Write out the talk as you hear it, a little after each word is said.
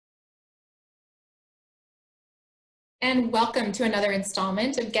and welcome to another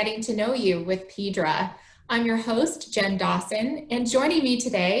installment of Getting to Know You with Pedra. I'm your host, Jen Dawson, and joining me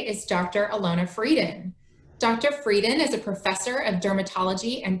today is Dr. Alona Frieden. Dr. Frieden is a professor of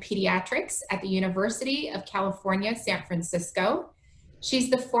dermatology and pediatrics at the University of California, San Francisco.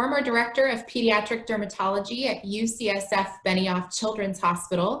 She's the former director of pediatric dermatology at UCSF Benioff Children's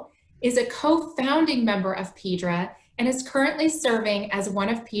Hospital, is a co-founding member of Pedra, and is currently serving as one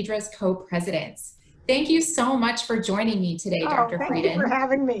of Pedra's co-presidents. Thank you so much for joining me today, Dr. Thank Frieden. you for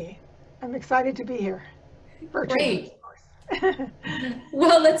having me. I'm excited to be here. Virtually, great.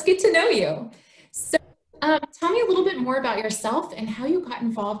 Well, let's get to know you. So tell me a little bit more about yourself and how you got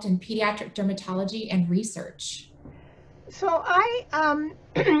involved in pediatric dermatology and research. So I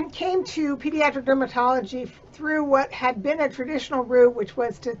came to pediatric dermatology through what had been a traditional route, which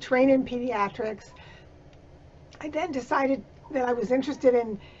was to train in pediatrics. I then decided that I was interested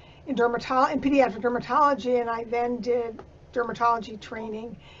in pediatric dermatology, and I then did dermatology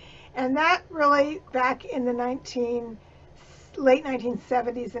training. And that really, back in the late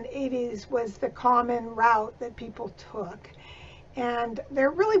 1970s and 80s, was the common route that people took. And there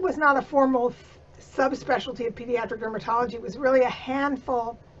really was not a formal subspecialty of pediatric dermatology. It was really a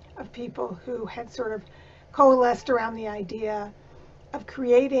handful of people who had sort of coalesced around the idea of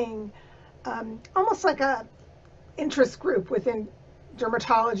creating almost like a interest group within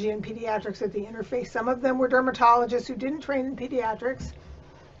dermatology and pediatrics at the interface. Some of them were dermatologists who didn't train in pediatrics.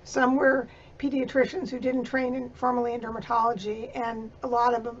 Some were pediatricians who didn't train formally in dermatology, and a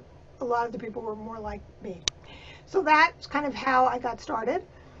lot of the people were more like me. So that's kind of how I got started.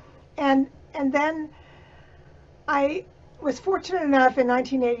 And then I was fortunate enough in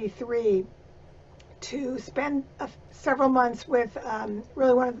 1983 to spend several months with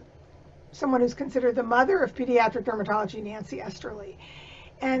really someone who's considered the mother of pediatric dermatology, Nancy Esterly.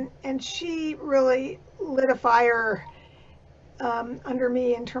 And she really lit a fire under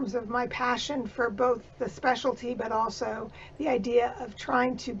me in terms of my passion for both the specialty, but also the idea of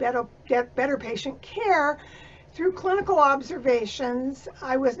trying to get better patient care through clinical observations.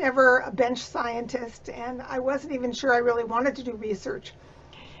 I was never a bench scientist, and I wasn't even sure I really wanted to do research.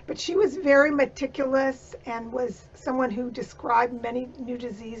 But she was very meticulous and was someone who described many new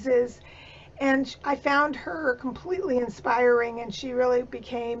diseases. And I found her completely inspiring, and she really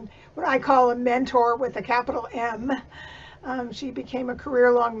became what I call a mentor with a capital M. She became a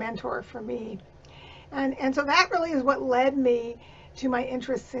career-long mentor for me. And so that really is what led me to my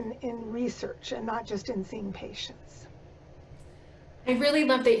interests in research and not just in seeing patients. I really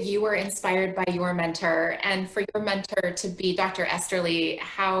love that you were inspired by your mentor, and for your mentor to be Dr. Esterly,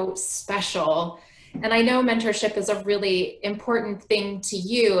 how special. And I know mentorship is a really important thing to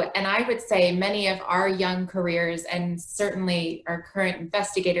you, and I would say many of our young careers and certainly our current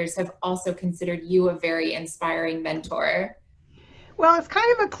investigators have also considered you a very inspiring mentor. Well, it's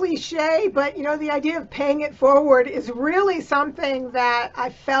kind of a cliche, but the idea of paying it forward is really something that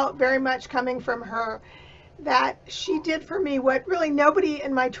I felt very much coming from her, that she did for me what really nobody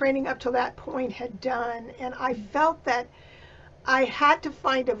in my training up to that point had done. And I felt that I had to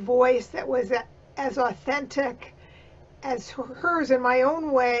find a voice that was as authentic as hers in my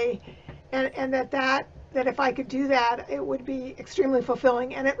own way, and that if I could do that, it would be extremely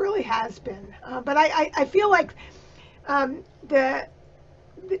fulfilling, and it really has been. But I feel like her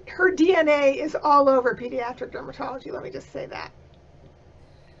DNA is all over pediatric dermatology. Let me just say that.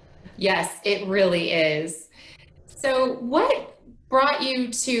 Yes, it really is. So what brought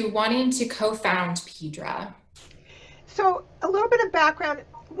you to wanting to co-found Pedra? So a little bit of background.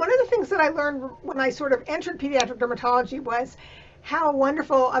 One of the things that I learned when I sort of entered pediatric dermatology was how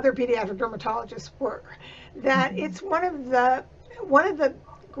wonderful other pediatric dermatologists were. That it's one of the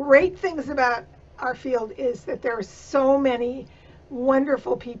great things about our field is that there are so many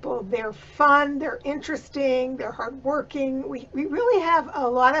wonderful people. They're fun, they're interesting, they're hardworking. We really have a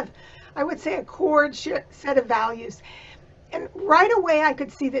lot of, I would say, a core set of values. And right away, I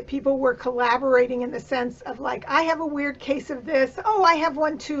could see that people were collaborating in the sense of like, I have a weird case of this. Oh, I have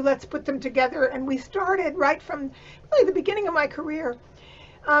one too. Let's put them together. And we started right from really the beginning of my career,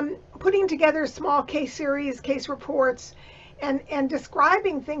 putting together small case series, case reports, and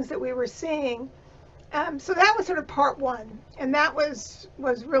describing things that we were seeing. So that was sort of part one, and that was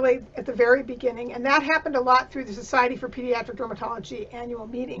really at the very beginning, and that happened a lot through the Society for Pediatric Dermatology annual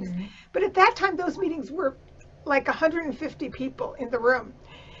meetings. Mm-hmm. But at that time, those meetings were like 150 people in the room,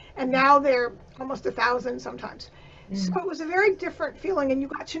 and now they're almost 1,000 sometimes. Mm-hmm. So it was a very different feeling, and you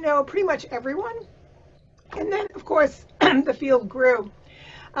got to know pretty much everyone. And then, of course, the field grew.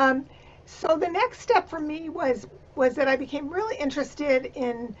 So the next step for me was that I became really interested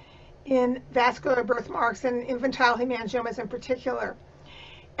in in vascular birthmarks and infantile hemangiomas in particular.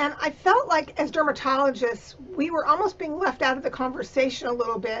 And I felt like as dermatologists, we were almost being left out of the conversation a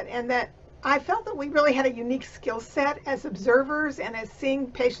little bit, and that I felt that we really had a unique skill set as observers and as seeing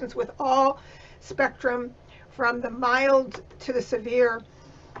patients with all spectrum from the mild to the severe.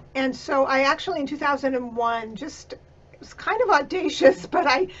 And so I actually in 2001 just, it was kind of audacious, but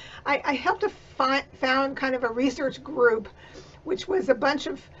I helped to found kind of a research group, which was a bunch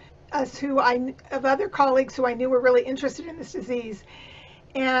of us of other colleagues who I knew were really interested in this disease.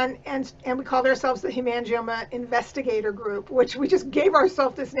 And we called ourselves the Hemangioma Investigator Group, which we just gave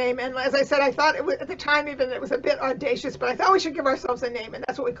ourselves this name. And as I said, I thought it was, at the time even it was a bit audacious, but I thought we should give ourselves a name, and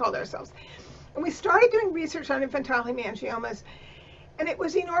that's what we called ourselves. And we started doing research on infantile hemangiomas, and it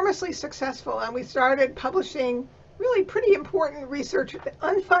was enormously successful. And we started publishing really pretty important research,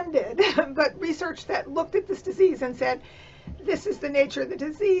 unfunded, but research that looked at this disease and said, this is the nature of the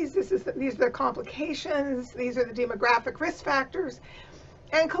disease, these are the complications, these are the demographic risk factors,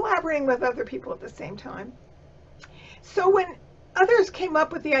 and collaborating with other people at the same time. So when others came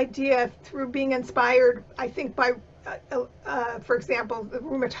up with the idea through being inspired, I think, by, for example, the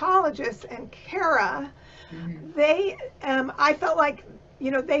rheumatologists and Cara, I felt like,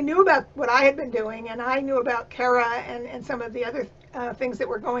 they knew about what I had been doing, and I knew about Cara and some of the other things that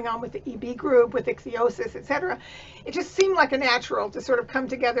were going on with the EB group, with ichthyosis, et cetera. It just seemed like a natural to sort of come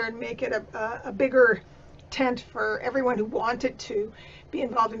together and make it a bigger tent for everyone who wanted to be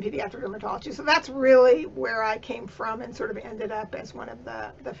involved in pediatric dermatology. So that's really where I came from and sort of ended up as one of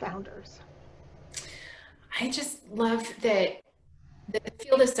the founders. I just love that the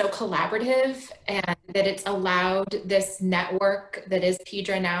field is so collaborative and that it's allowed this network that is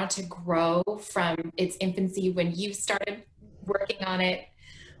Pedra now to grow from its infancy when you started working on it.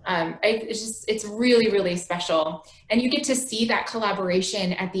 It's really, really special. And you get to see that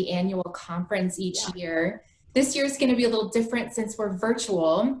collaboration at the annual conference each year. This year is going to be a little different since we're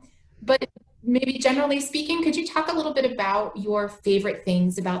virtual, but maybe generally speaking, could you talk a little bit about your favorite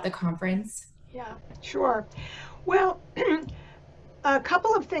things about the conference? Yeah, sure. Well, a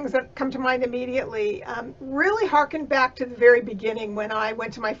couple of things that come to mind immediately really harken back to the very beginning when I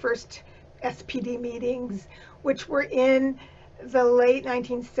went to my first SPD meetings, which were in the late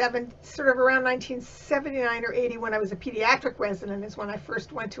 1970s, sort of around 1979 or 80, when I was a pediatric resident, is when I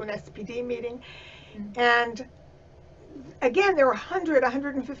first went to an SPD meeting. And again, there were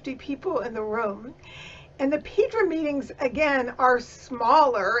 150 people in the room. And the Pedra meetings, again, are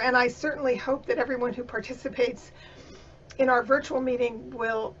smaller, and I certainly hope that everyone who participates in our virtual meeting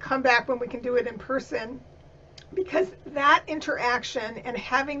will come back when we can do it in person, because that interaction and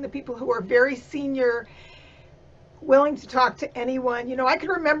having the people who are very senior willing to talk to anyone. I can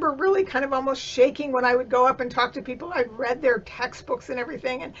remember really kind of almost shaking when I would go up and talk to people. I'd read their textbooks and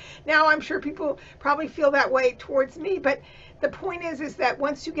everything, and now I'm sure people probably feel that way towards me. But the point is that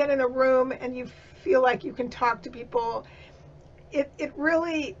once you get in a room and you feel like you can talk to people, it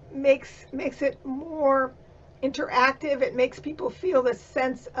really makes it more interactive. It makes people feel this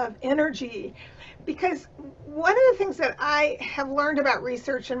sense of energy. Because one of the things that I have learned about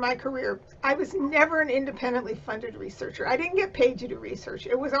research in my career, I was never an independently funded researcher. I didn't get paid to do research.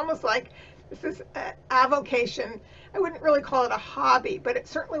 It was almost like this is a avocation. I wouldn't really call it a hobby, but it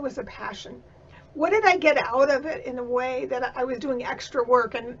certainly was a passion. What did I get out of it in a way that I was doing extra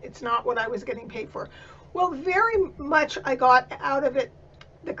work and it's not what I was getting paid for? Well, very much I got out of it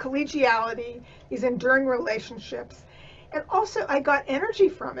the collegiality, these enduring relationships. And also I got energy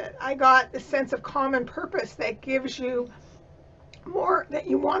from it. I got the sense of common purpose that gives you more, that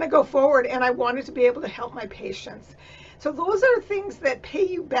you want to go forward, and I wanted to be able to help my patients. So those are things that pay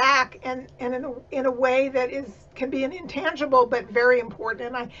you back, and in a way that can be an intangible but very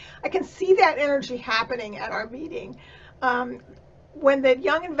important. And I can see that energy happening at our meeting. When the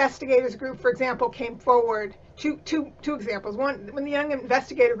Young Investigators Group, for example, came forward, two examples. One, when the Young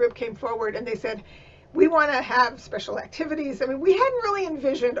Investigator Group came forward and they said, we want to have special activities. I mean, we hadn't really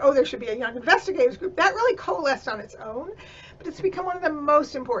envisioned, there should be a Young Investigators Group. That really coalesced on its own, but it's become one of the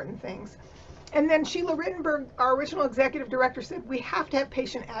most important things. And then Sheila Rittenberg, our original executive director, said we have to have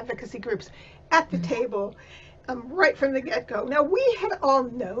patient advocacy groups at the table right from the get-go. Now, we had all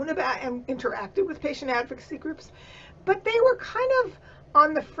known about and interacted with patient advocacy groups, but they were kind of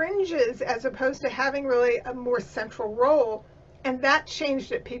on the fringes as opposed to having really a more central role. And that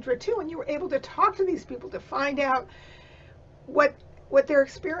changed at Pedra too, and you were able to talk to these people to find out what their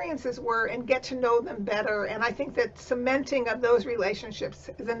experiences were and get to know them better. And I think that cementing of those relationships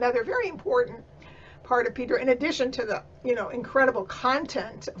is another very important part of Pedra, in addition to the, incredible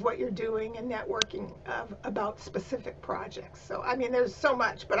content of what you're doing and networking about specific projects. So, I mean, there's so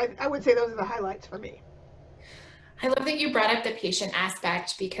much, but I would say those are the highlights for me. I love that you brought up the patient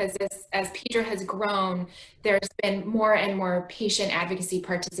aspect, because as Pedra has grown, there's been more and more patient advocacy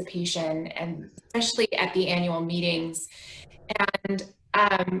participation, and especially at the annual meetings. And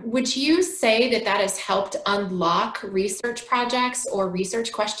would you say that that has helped unlock research projects or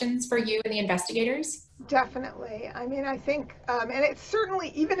research questions for you and the investigators? Definitely. I mean, I think, and it's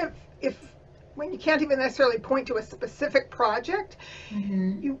certainly, even if when you can't even necessarily point to a specific project,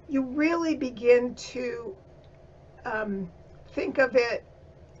 you really begin to think of it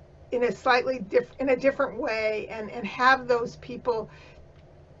in a slightly different way, and have those people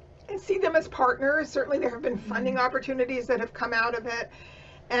and see them as partners. Certainly there have been funding opportunities that have come out of it,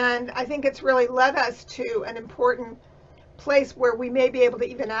 and I think it's really led us to an important place where we may be able to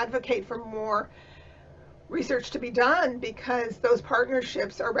even advocate for more research to be done, because those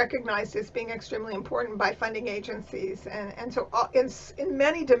partnerships are recognized as being extremely important by funding agencies. And so in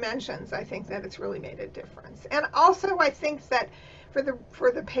many dimensions, I think that it's really made a difference. And also, I think that for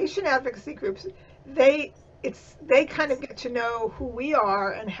the patient advocacy groups, they kind of get to know who we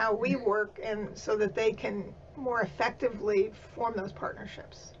are and how we work, and so that they can more effectively form those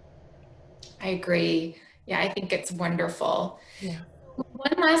partnerships. I agree. Yeah, I think it's wonderful. Yeah.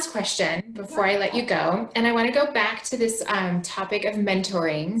 One last question before I let you go, and I want to go back to this topic of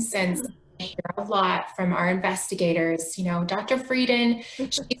mentoring, since I hear a lot from our investigators. Dr. Frieden,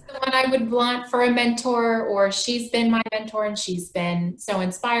 she's the one I would want for a mentor, or she's been my mentor and she's been so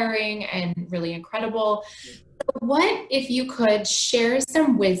inspiring and really incredible. So what if you could share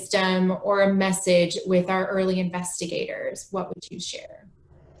some wisdom or a message with our early investigators? What would you share?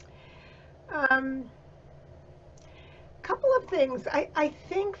 Couple of things. I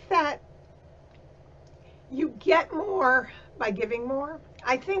think that you get more by giving more.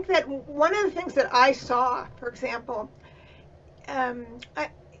 I think that one of the things that I saw, for example,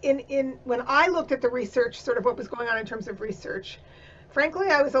 when I looked at the research, sort of what was going on in terms of research, frankly,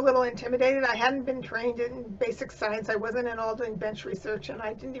 I was a little intimidated. I hadn't been trained in basic science. I wasn't at all doing bench research, and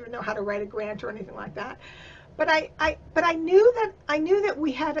I didn't even know how to write a grant or anything like that. But I knew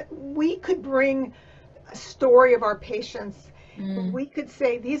that we could bring a story of our patients. We could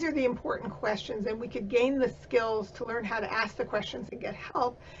say, these are the important questions, and we could gain the skills to learn how to ask the questions and get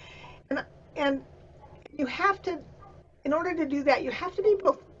help. And you have to, in order to do that, you have to be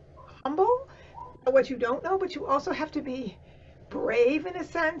both humble about what you don't know, but you also have to be brave, in a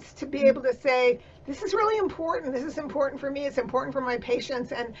sense, to be able to say, this is really important. This is important for me. It's important for my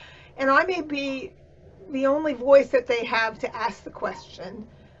patients. And I may be the only voice that they have to ask the question.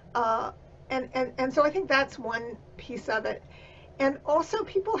 And so I think that's one piece of it. And also,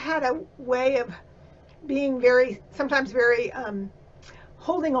 people had a way of being sometimes very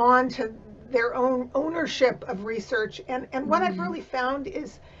holding on to their own ownership of research. And what I've really found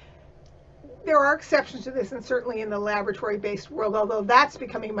is there are exceptions to this, and certainly in the laboratory-based world, although that's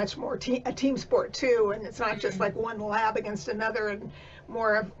becoming much more a team sport too, and it's not just like one lab against another, and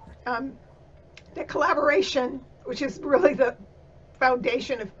more of the collaboration, which is really the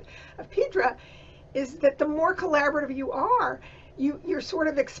foundation of Pedra, is that the more collaborative you are, you're sort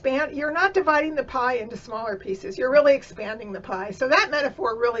of you're not dividing the pie into smaller pieces, you're really expanding the pie. So that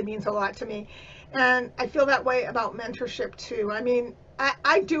metaphor really means a lot to me. And I feel that way about mentorship too. I mean,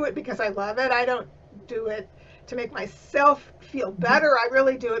 I do it because I love it. I don't do it to make myself feel better. I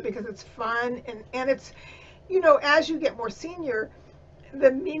really do it because it's fun. And it's, as you get more senior,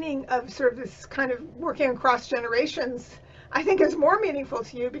 the meaning of sort of this kind of working across generations, I think, is more meaningful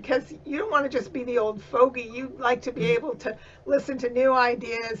to you, because you don't want to just be the old fogey. You like to be able to listen to new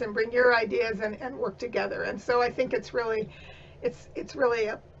ideas and bring your ideas and work together. And so I think it's really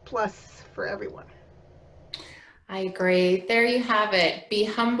a plus for everyone. I agree. There you have it. Be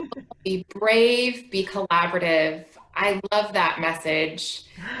humble, be brave, be collaborative. I love that message.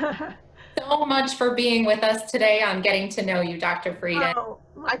 So much for being with us today on Getting to Know You, Dr. Frieden. Oh,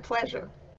 my pleasure.